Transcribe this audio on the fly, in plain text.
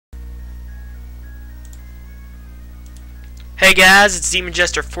Hey guys, it's Demon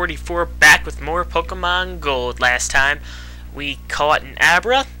Jester 44 back with more Pokemon Gold. Last time we caught an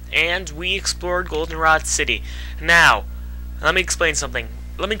Abra and we explored Goldenrod City. Now, let me explain something.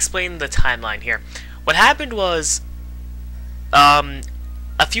 Let me explain the timeline here. What happened was a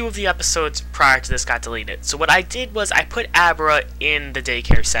few of the episodes prior to this got deleted. So what I did was I put Abra in the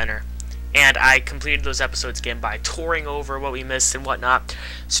daycare center. And I completed those episodes again by touring over what we missed and whatnot.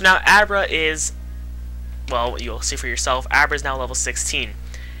 So now Abra is, well, you'll see for yourself, Abra is now level 16.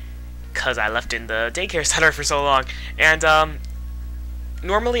 Because I left in the daycare center for so long. And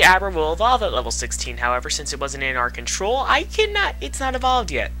normally Abra will evolve at level 16. However, since it wasn't in our control, it's not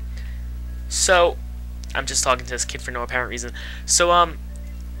evolved yet. So, I'm just talking to this kid for no apparent reason. So,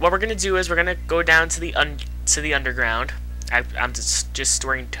 what we're going to do is we're going to go down to the underground. I'm just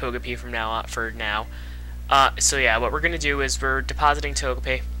storing Togepi from now on, for now. So yeah, what we're going to do is we're depositing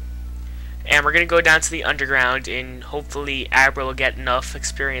Togepi. And we're going to go down to the underground, and hopefully Abra will get enough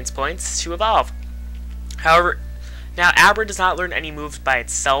experience points to evolve. However, now Abra does not learn any moves by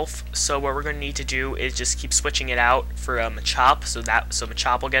itself, so what we're going to need to do is just keep switching it out for Machop, so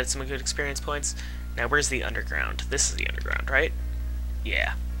Machop will get some good experience points. Now, where's the underground? This is the underground, right?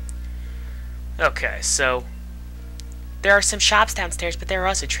 Yeah. Okay, so there are some shops downstairs, but there are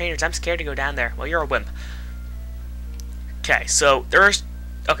also trainers. I'm scared to go down there. Well, you're a wimp. Okay, so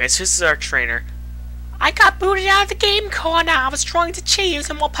okay, so this is our trainer. I got booted out of the game corner. I was trying to choose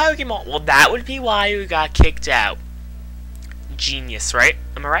some more Pokemon. Well, that would be why you got kicked out. Genius, right?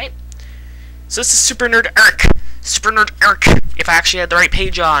 Am I right? So this is Super Nerd Irk. Super Nerd Irk. If I actually had the right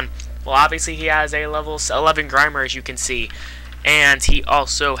page on. Well, obviously he has a level 11 Grimer, as you can see. And he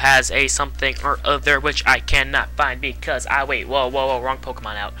also has a something or other which I cannot find because wait, whoa, wrong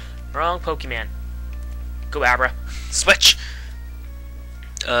Pokemon out. Wrong Pokemon. Go Abra. Switch.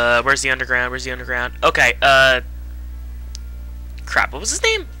 Where's the underground? Where's the underground? Okay, crap, what was his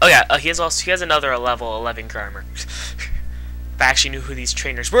name? Oh yeah, he has another level 11 Grimer. If I actually knew who these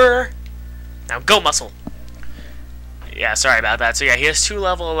trainers were. Now go Muscle. Yeah, sorry about that. So yeah, he has 2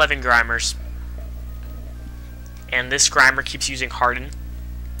 level 11 Grimers. And this Grimer keeps using Harden.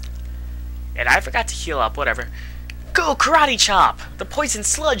 And I forgot to heal up, whatever. Go Karate Chop! The poison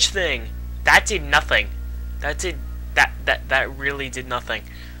sludge thing! That did nothing. That really did nothing.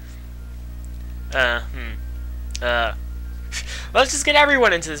 Let's just get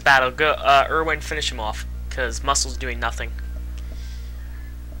everyone into this battle. Go, Irwin, finish him off. Because Muscle's doing nothing.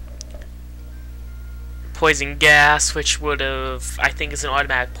 Poison Gas, which would've, I think is an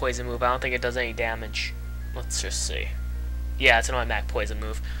automatic poison move. I don't think it does any damage. Let's just see. Yeah, it's an automatic poison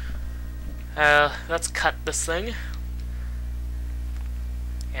move. Let's cut this thing.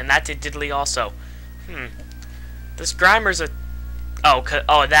 And that did diddly also. This Grimer's a...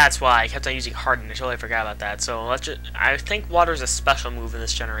 Oh, that's why I kept on using Harden. I totally forgot about that. So let's just... I think Water's a special move in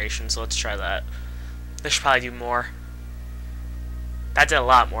this generation, so let's try that. This should probably do more. That did a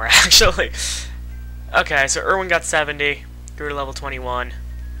lot more, actually. Okay, so Irwin got 70. Grew to level 21.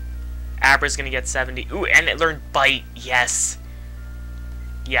 Abra's gonna get 70. Ooh, and it learned Bite. Yes.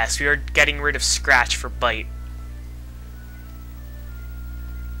 Yes, we are getting rid of Scratch for Bite.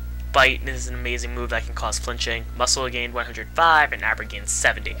 Bite is an amazing move that can cause flinching. Muscle gained 105, and Abra gained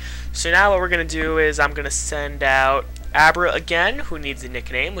 70. So now what we're gonna do is I'm gonna send out Abra again, who needs a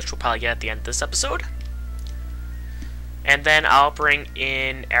nickname, which we'll probably get at the end of this episode. And then I'll bring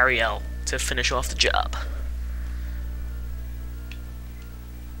in Ariel to finish off the job.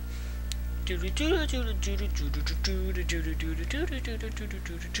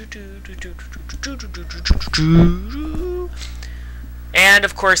 And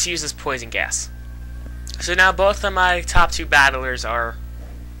of course he uses Poison Gas. So now both of my top 2 battlers are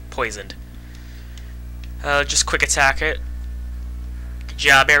poisoned. Just quick attack it. Good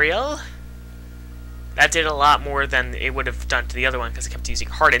job, Ariel. That did a lot more than it would have done to the other one because I kept using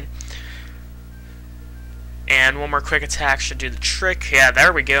Harden. And one more quick attack should do the trick. Yeah,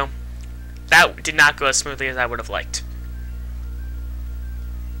 there we go. That did not go as smoothly as I would have liked.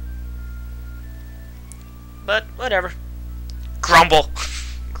 But, whatever. Grumble.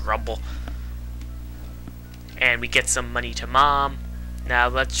 Grumble. And we get some money to Mom. Now,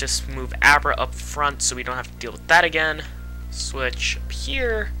 let's just move Abra up front so we don't have to deal with that again. Switch up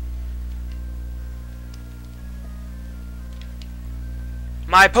here.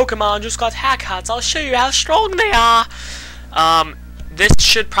 My Pokemon just got haircuts. I'll show you how strong they are. This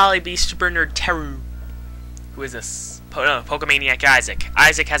should probably be Super Nerd Teru. Who is this? Pokemaniac Isaac.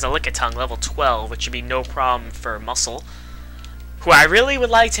 Isaac has a Lickitung, level 12, which should be no problem for Muscle. Who I really would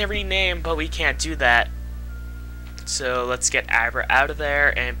like to rename, but we can't do that. So let's get Abra out of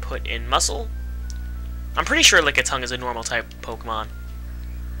there and put in Muscle. I'm pretty sure Lickitung is a normal type Pokemon.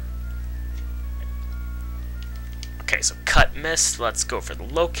 Okay, so cut missed. Let's go for the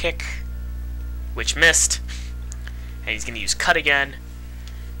low kick, which missed. And he's going to use cut again,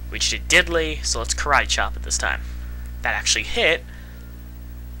 which did diddly. So let's karate chop it this time. That actually hit.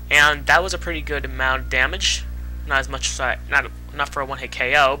 And that was a pretty good amount of damage. Not as much, not enough for a one-hit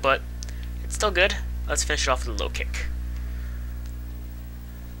KO, but it's still good. Let's finish it off with a low kick.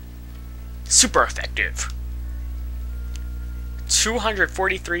 Super effective.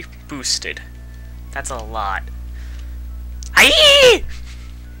 243 boosted. That's a lot. Aye!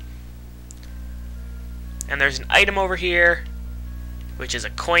 And there's an item over here, which is a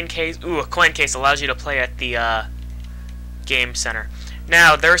coin case. Ooh, a coin case allows you to play at the game center.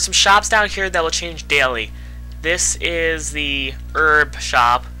 Now, there are some shops down here that will change daily. This is the herb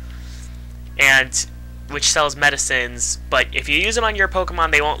shop, and which sells medicines, but if you use them on your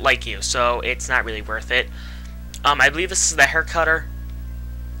Pokemon, they won't like you, so it's not really worth it. I believe this is the hair cutter.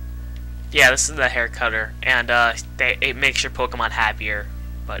 Yeah, this is the hair cutter, and it makes your Pokemon happier,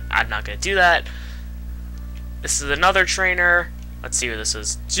 but I'm not going to do that. This is another trainer. Let's see who this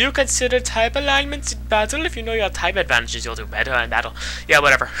is. Do you consider type alignments in battle? If you know your type advantages, you'll do better in battle. Yeah,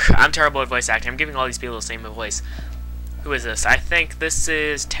 whatever. I'm terrible at voice acting. I'm giving all these people the same voice. Who is this? I think this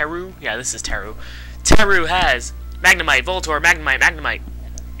is Teru. Yeah, this is Teru. Teru has Magnemite, Voltorb, Magnemite, Magnemite.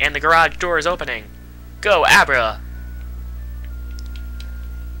 And the garage door is opening. Go, Abra!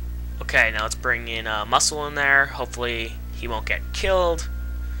 Okay, now let's bring in Muscle in there. Hopefully he won't get killed.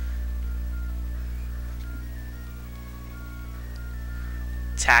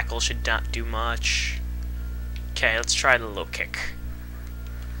 Tackle should not do much. Okay, let's try the low kick.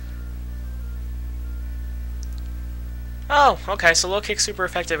 Oh, okay, so low kick's super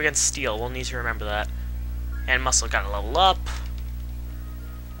effective against Steel. We'll need to remember that. And Muscle got to level up.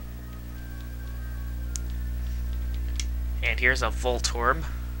 And here's a Voltorb,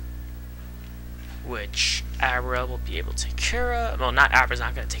 which Abra will be able to take care of. Well, not Abra's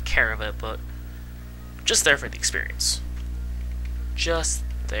not going to take care of it, but just there for the experience. Just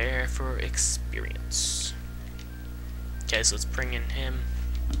there for experience. Okay, so let's bring in him.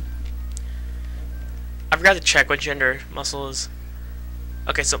 I forgot to check what gender Muscle is.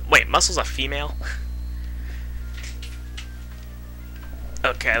 Okay, so wait, Muscle's a female?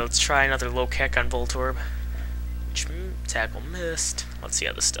 Okay, let's try another low kick on Voltorb. Which tackle missed. Let's see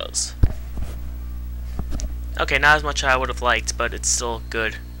how this does. Okay, not as much as I would have liked, but it's still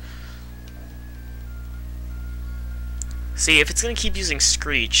good. See, if it's going to keep using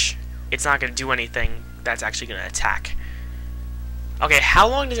Screech, it's not going to do anything that's actually going to attack. Okay, how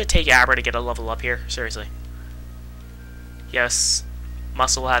long does it take Abra to get a level up here? Seriously. Yes,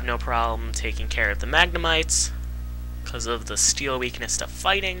 Muscle will have no problem taking care of the Magnemites because of the Steel weakness to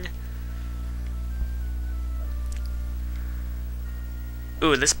fighting.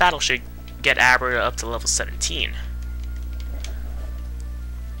 Ooh, this battle should get Abra up to level 17.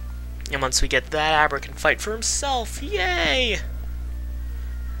 And once we get that, Abra can fight for himself. Yay!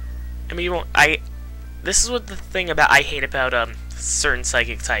 I mean, you won't. This is what the thing about I hate about certain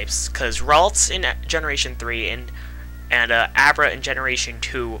psychic types, because Ralts in Generation 3 and Abra in Generation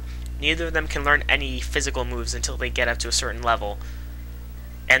 2, neither of them can learn any physical moves until they get up to a certain level.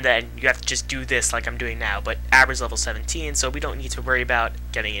 And then you have to just do this like I'm doing now, but Abra's level 17, so we don't need to worry about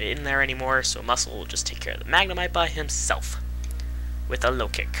getting it in there anymore, so Muscle will just take care of the Magnemite by himself with a low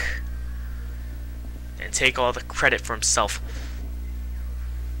kick. And take all the credit for himself.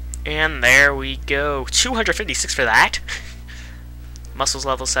 And there we go. 256 for that. Muscle's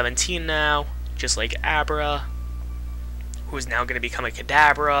level 17 now, just like Abra, who is now going to become a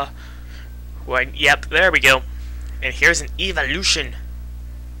Kadabra. Yep, there we go. And here's an Evolution,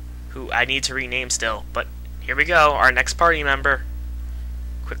 who I need to rename still, but here we go. Our next party member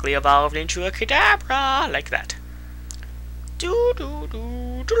quickly evolved into a Kadabra, like that. Do do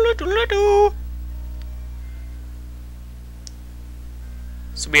do do do do do.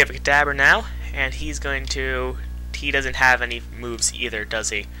 So we have a Kadabra now, and he's going to... He doesn't have any moves either, does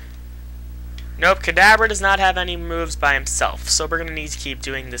he? Nope, Kadabra does not have any moves by himself, so we're going to need to keep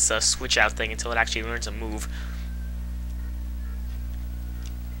doing this switch out thing until it actually learns a move.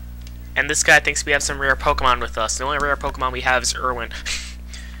 And this guy thinks we have some rare Pokemon with us. The only rare Pokemon we have is Irwin.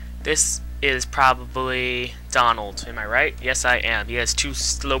 This is probably Donald, am I right? Yes, I am. He has 2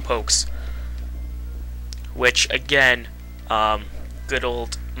 Slowpokes, which, again, good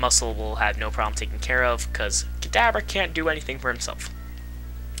old Muscle will have no problem taking care of, because Kadabra can't do anything for himself.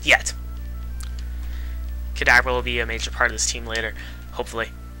 Yet. Kadabra will be a major part of this team later, hopefully.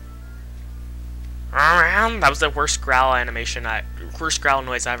 That was the worst growl animation, worst growl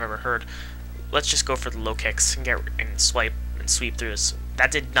noise I've ever heard. let's just go for the low kicks and swipe and sweep through this.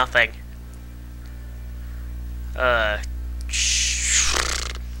 That did nothing. That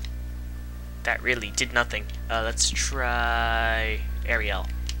really did nothing. Let's try Ariel.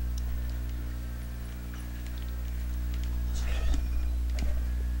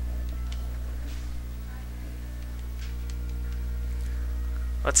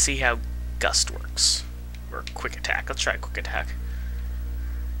 Let's see how Gust works. Or Quick Attack. Let's try Quick Attack.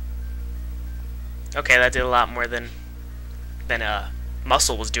 Okay, that did a lot more than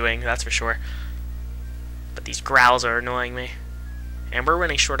Muscle was doing, that's for sure. But these growls are annoying me. And we're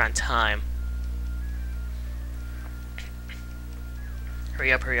running short on time.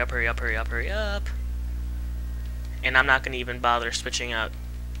 Hurry up, hurry up, hurry up, hurry up, hurry up. And I'm not going to even bother switching out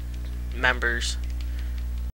members